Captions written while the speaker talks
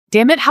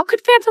Damn it, how could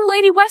Phantom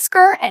Lady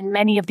Wesker and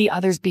many of the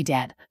others be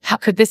dead? How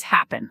could this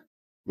happen?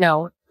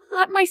 No,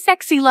 not my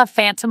sexy love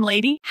Phantom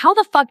Lady. How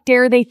the fuck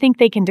dare they think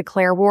they can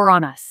declare war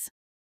on us?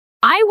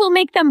 I will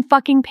make them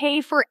fucking pay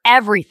for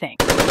everything.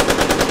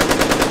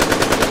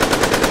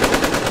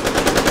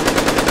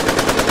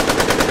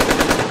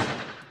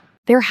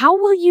 How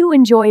will you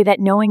enjoy that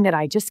knowing that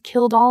I just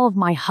killed all of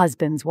my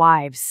husband's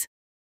wives?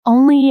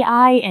 Only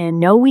I and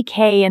Noe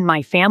K and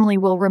my family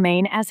will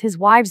remain as his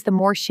wives. The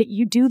more shit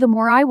you do, the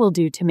more I will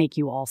do to make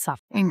you all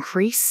suffer.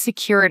 Increase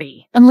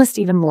security. Enlist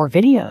even more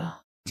video.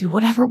 Do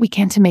whatever we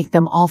can to make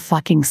them all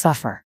fucking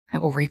suffer. I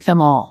will rape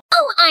them all.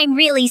 Oh, I'm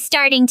really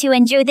starting to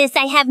enjoy this.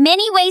 I have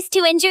many ways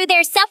to endure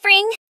their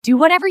suffering. Do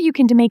whatever you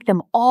can to make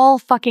them all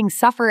fucking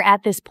suffer.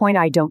 At this point,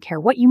 I don't care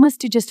what you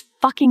must do, just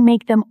fucking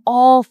make them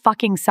all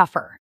fucking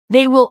suffer.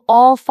 They will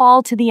all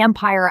fall to the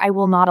Empire. I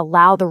will not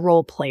allow the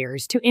role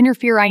players to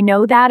interfere. I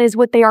know that is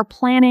what they are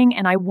planning,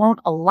 and I won't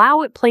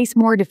allow it. Place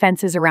more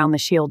defenses around the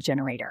shield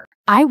generator.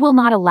 I will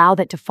not allow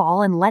that to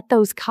fall and let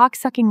those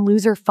cocksucking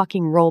loser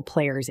fucking role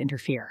players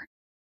interfere.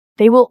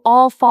 They will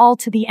all fall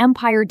to the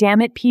Empire.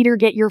 Damn it, Peter,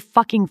 get your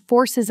fucking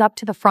forces up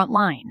to the front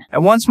line.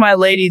 At once, my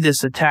lady,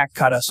 this attack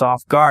caught us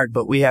off guard,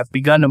 but we have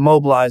begun to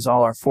mobilize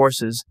all our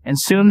forces, and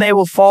soon they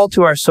will fall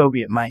to our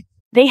Soviet might.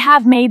 They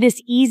have made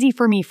this easy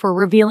for me for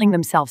revealing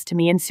themselves to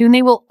me, and soon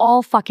they will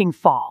all fucking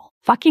fall.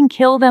 Fucking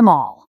kill them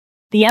all.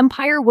 The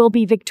Empire will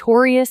be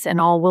victorious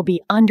and all will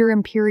be under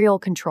Imperial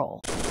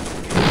control.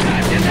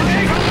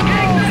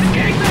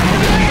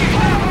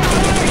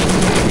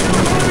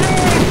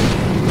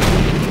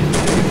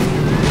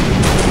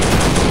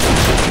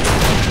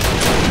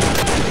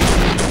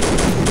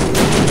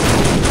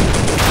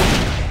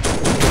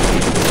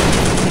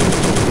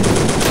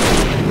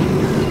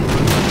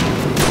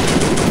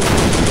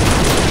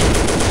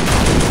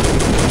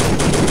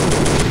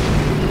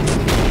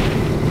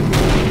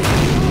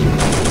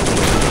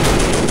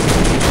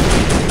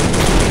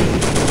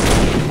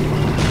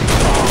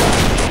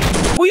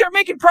 We are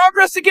making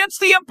progress against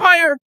the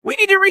Empire. We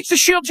need to reach the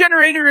shield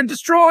generator and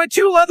destroy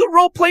 2 other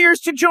role players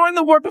to join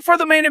the war before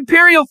the main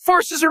Imperial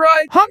forces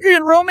arrive. Hungary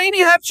and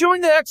Romania have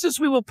joined the Axis.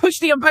 We will push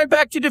the Empire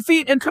back to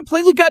defeat and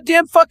completely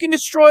goddamn fucking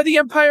destroy the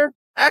Empire.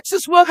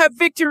 Axis will have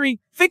victory.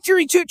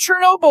 Victory to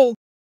Chernobyl.